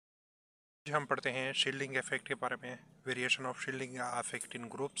हम पढ़ते हैं शील्डिंग इफेक्ट के बारे में, variation of shielding effect in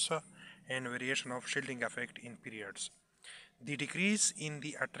groups and variation of shielding effect in periods. The decrease in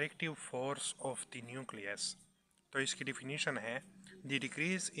the attractive force of the nucleus. तो इसकी डिफिनीशन है the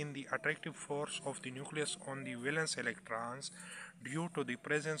decrease in the attractive force of the nucleus on the valence electrons due to the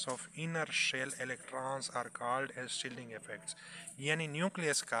presence of inner shell electrons are called as shielding effects. यानी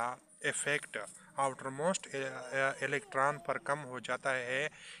nucleus का effect outermost electron पर कम हो जाता है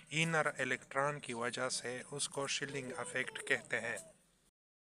inner electron की वजह से, उसको शील्डिंग इफेक्ट कहते हैं।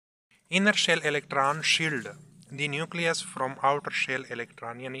 Inner shell electron shield the nucleus from outer shell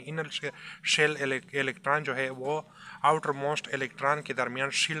electron. यानी इनर शेल इलेक्ट्रॉन जो है वो आउटर मोस्ट इलेक्ट्रॉन के दरमियान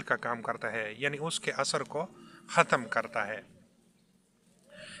शील्ड का काम करता है, यानी उसके असर को ख़त्म करता है।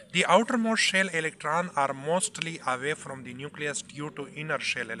 The outermost shell electron are mostly away from the nucleus due to inner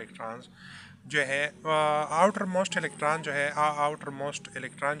shell electrons। जो है आउटर मोस्ट इलेक्ट्रॉन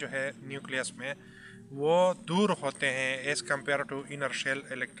जो है न्यूक्लियस में वो दूर होते हैं as compare to inner shell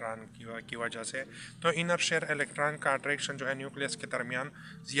electron की वजह से। तो इनर शेल इलेक्ट्रॉन का अट्रैक्शन जो है न्यूक्लियस के दरमियान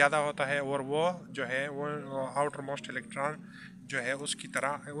ज़्यादा होता है और वो जो है वो आउटर मोस्ट इलेक्ट्रॉन जो है उसकी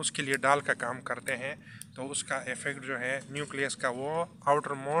तरह उसके लिए डाल का काम करते हैं। तो उसका इफेक्ट जो है न्यूक्लियस का वो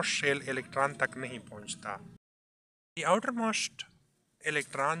आउटर मोस्ट शेल इलेक्ट्रॉन तक नहीं पहुंचता। The outermost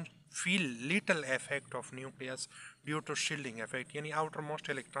electron feel little effect of nucleus due to shielding effect। यानी आउटर मोस्ट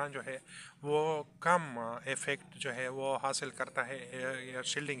इलेक्ट्रॉन जो है वो कम इफेक्ट जो है वो हासिल करता है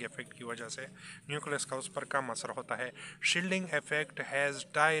शील्डिंग इफेक्ट की वजह से, न्यूक्लियस का उस पर कम असर होता है। Shielding effect has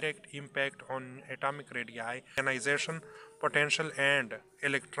direct impact on atomic radii, ionization potential and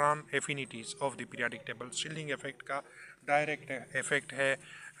electron affinities of the periodic table. Shielding effect का डायरेक्ट इफेक्ट है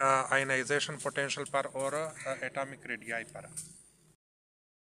आयनाइजेशन पोटेंशियल पर और एटॉमिक रेडियाई पर।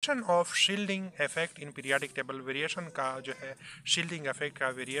 Variation of shielding effect in periodic table. Variation का जो है shielding effect का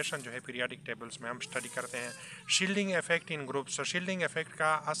variation जो है पीरियोडिक टेबल्स में हम स्टडी करते हैं। Shielding effect in groups. Shielding effect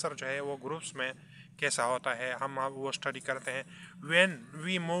का असर जो है वो ग्रुप्स में कैसा होता है हम अब वो स्टडी करते हैं। When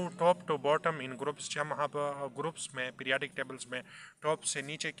we move top to bottom in groups. जब हम ग्रुप्स में पीरियोडिक टेबल्स में टॉप से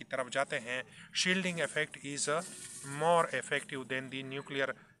नीचे की तरफ जाते हैं, shielding effect is more effective then the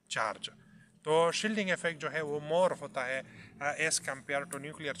nuclear charge. तो शील्डिंग इफेक्ट जो है वो मोर होता है as compare to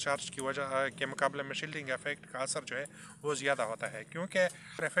nuclear charge की वजह के मुकाबले में शील्डिंग इफेक्ट का असर जो है वो ज़्यादा होता है, क्योंकि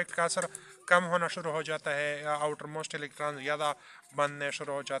इफेक्ट का असर कम होना शुरू हो जाता है, आउटर मोस्ट इलेक्ट्रॉन ज़्यादा बनने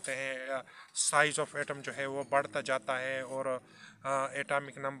शुरू हो जाते हैं, साइज ऑफ एटम जो है वो बढ़ता जाता है और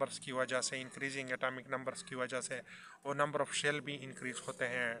एटॉमिक नंबर्स की वजह से, इंक्रीजिंग एटॉमिक नंबर्स की वजह से और नंबर ऑफ शेल भी इंक्रीज होते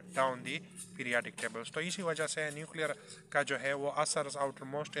हैं डाउन दी पीरियोडिक टेबल्स। तो इसी वजह से न्यूक्लियर का जो है वो असर आउटर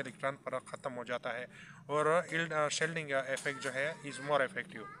मोस्ट इलेक्ट्रॉन पर ख़त्म हो जाता है और शील्डिंग इफेक्ट जो है इज़ मोर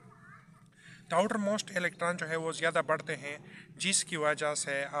इफेक्टिव। तो आउटर मोस्ट इलेक्ट्रॉन जो है वो ज़्यादा बढ़ते हैं जिसकी वजह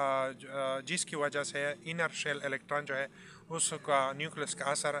से इनर शेल इलेक्ट्रॉन जो है उसका न्यूक्लियस का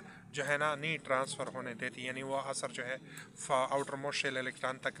असर जो है ना नहीं ट्रांसफ़र होने देती, यानी वो असर जो है आउटर मोस्ट शेल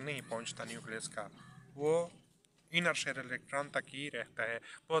इलेक्ट्रॉन तक नहीं पहुंचता न्यूक्लियस का, वो इनर शेल इलेक्ट्रॉन तक ही रहता है।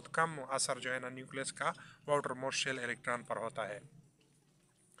 बहुत कम असर जो है ना न्यूक्लियस का वो आउटर मोस्ट शेल इलेक्ट्रॉन पर होता है।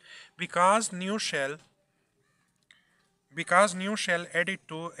 Because new shell added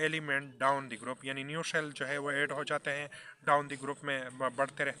to element down the group. यानी न्यू शेल जो है वो ऐड हो जाते हैं डाउन द ग्रुप में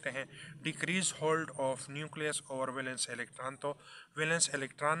बढ़ते रहते हैं। Decrease hold of nucleus over valence electron. तो वैलेंस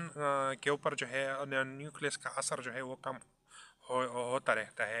इलेक्ट्रॉन के ऊपर जो है न्यूक्लियस का असर जो है वो कम होता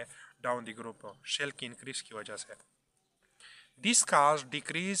रहता है डाउन द ग्रुप शेल की इंक्रीज की वजह से। This cause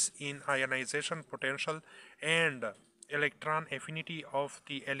decrease in ionization potential and electron affinity of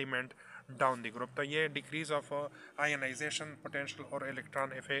the element down the group. तो ये डिक्रीज ऑफ आयनाइजेशन पोटेंशियल और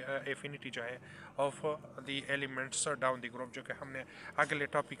इलेक्ट्रॉन एफिनिटी जो है of the elements down the group, जो कि हमने अगले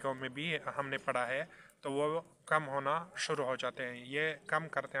टॉपिकों में भी हमने पढ़ा है, तो वो कम होना शुरू हो जाते हैं। ये कम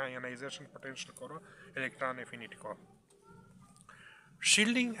करते हैं आयनाइजेशन पोटेंशियल को और इलेक्ट्रॉन एफिनिटी को।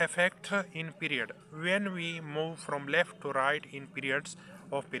 Shielding effect in period. When we move from left to right in periods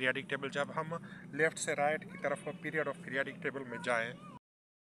of periodic table. जब हम लेफ्ट से राइट की तरफ पीरियड ऑफ पीरियोडिक टेबल में जाएं,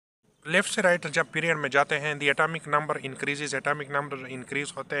 लेफ्ट से राइट जब पीरियड में जाते हैं, the atomic number increases. Atomic number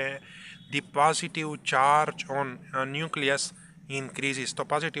increase होते हैं। The positive charge on nucleus increases. तो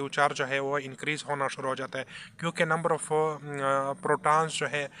पॉजिटिव चार्ज जो है वो इंक्रीज होना शुरू हो जाता है, क्योंकि नंबर ऑफ प्रोटॉन्स जो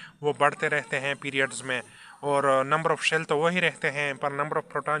है वो बढ़ते रहते हैं पीरियड्स में और नंबर ऑफ शेल तो वही रहते हैं, पर नंबर ऑफ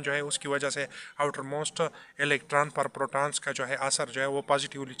प्रोटॉन जो है उसकी वजह से आउटर मोस्ट इलेक्ट्रॉन पर प्रोटॉन्स का जो है असर जो है वो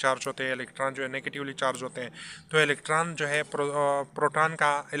पॉजिटिवली चार्ज होते हैं, इलेक्ट्रॉन जो है नेगेटिवली चार्ज होते हैं। तो इलेक्ट्रॉन जो है प्रोटॉन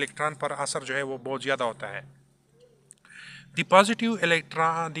का इलेक्ट्रॉन पर असर जो है वो बहुत ज़्यादा होता है। The positive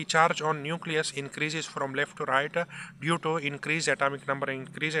electron, the charge on nucleus increases from left to right due to increased atomic number.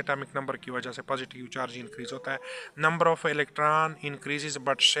 Increase atomic number की वजह से positive charge increase होता है. Number of electron increases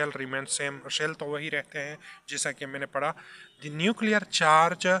but shell remains same. Shell तो वही रहते हैं जैसा कि मैंने पढ़ा. The nuclear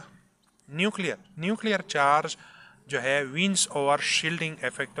charge जो है विंस ओवर शील्डिंग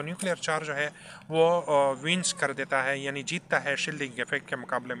इफेक्ट. तो न्यूक्लियर चार्ज जो है वो विंस कर देता है, यानी जीतता है शील्डिंग इफेक्ट के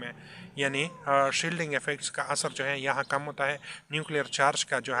मुकाबले में. यानी शील्डिंग इफेक्ट्स का असर जो है यहाँ कम होता है, न्यूक्लियर चार्ज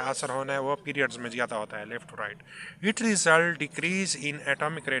का जो है असर होना है वो पीरियड्स में ज़्यादा होता है left to right. It result decrease in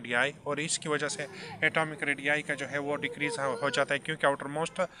atomic radii, और इसकी वजह से एटॉमिक रेडियाई का जो है वो डिक्रीज हो जाता है, क्योंकि आउटर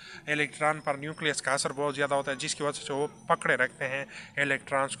मोस्ट इलेक्ट्रॉन पर न्यूक्लियस का असर बहुत ज़्यादा होता है, जिसकी वजह से वो पकड़े रखते हैं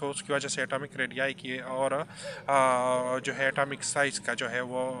इलेक्ट्रॉन्स को. उसकी वजह से एटॉमिक रेडियाई की और जो है एटॉमिक साइज का जो है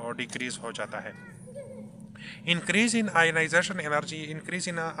वो डिक्रीज हो जाता है. इंक्रीज इन आयनाइजेशन एनर्जी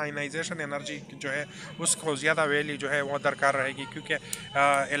जो है उसको ज़्यादा वैल्यू जो है वो दरकार रहेगी, क्योंकि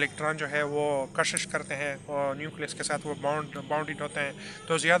इलेक्ट्रॉन जो है वो कशिश करते हैं और न्यूक्लियस के साथ वो बाउंडेड होते हैं,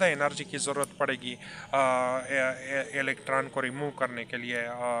 तो ज़्यादा एनर्जी की ज़रूरत पड़ेगी इलेक्ट्रॉन को रिमूव करने के लिए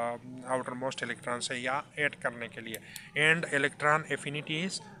आउटर मोस्ट इलेक्ट्रॉन से या ऐड करने के लिए. And electron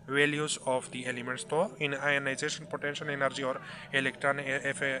affinities values of the elements. तो इन आयनाइजेशन पोटेंशियल एनर्जी और इलेक्ट्रॉन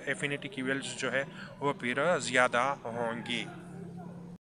एफिनिटी की वैल्यूज जो है वो फिर ज़्यादा होंगी.